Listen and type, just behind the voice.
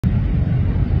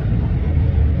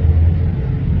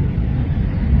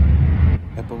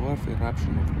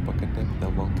eruption of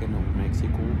Popocatepetl volcano in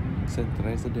Mexico sent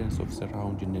residents of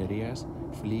surrounding areas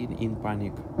fleeing in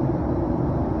panic.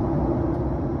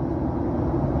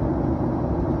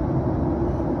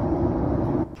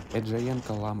 A giant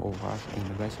column of ash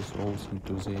and gases rose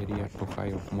into the area to a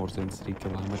height of more than 3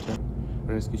 kilometers.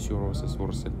 Rescue services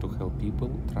were sent to help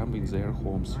people trapped in their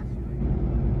homes.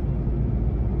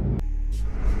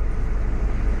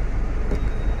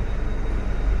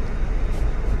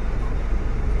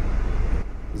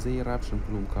 The eruption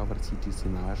plume covered cities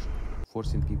in ash,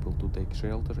 forcing people to take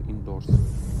shelter indoors.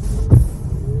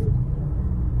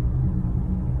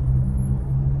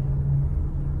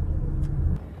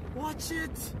 Watch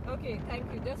it! Okay, thank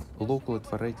you. Local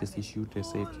authorities issued a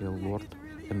safety alert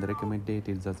and recommended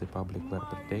that the public wear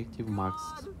protective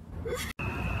masks.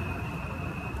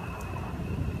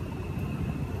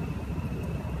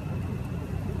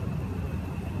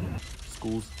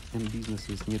 Schools and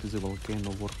businesses near the volcano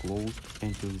were closed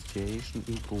until the situation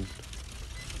improved.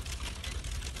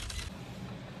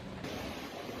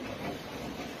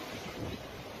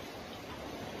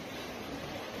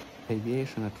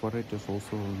 Aviation authorities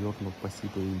also warned of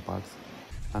possible impacts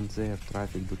on air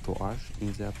traffic due to ash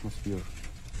in the atmosphere.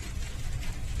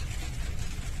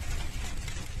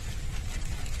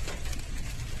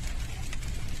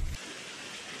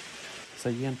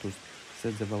 Scientists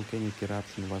said the volcanic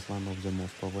eruption was one of the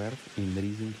most powerful in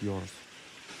recent years.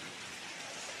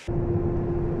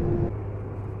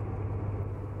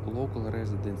 Local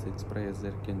residents expressed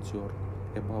their concern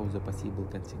about the possible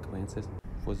consequences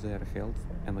for their health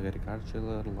and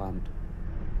agricultural land.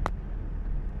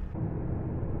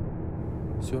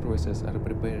 Services are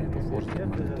preparing to further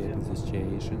monitor the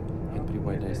situation and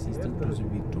provide assistance to the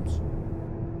victims.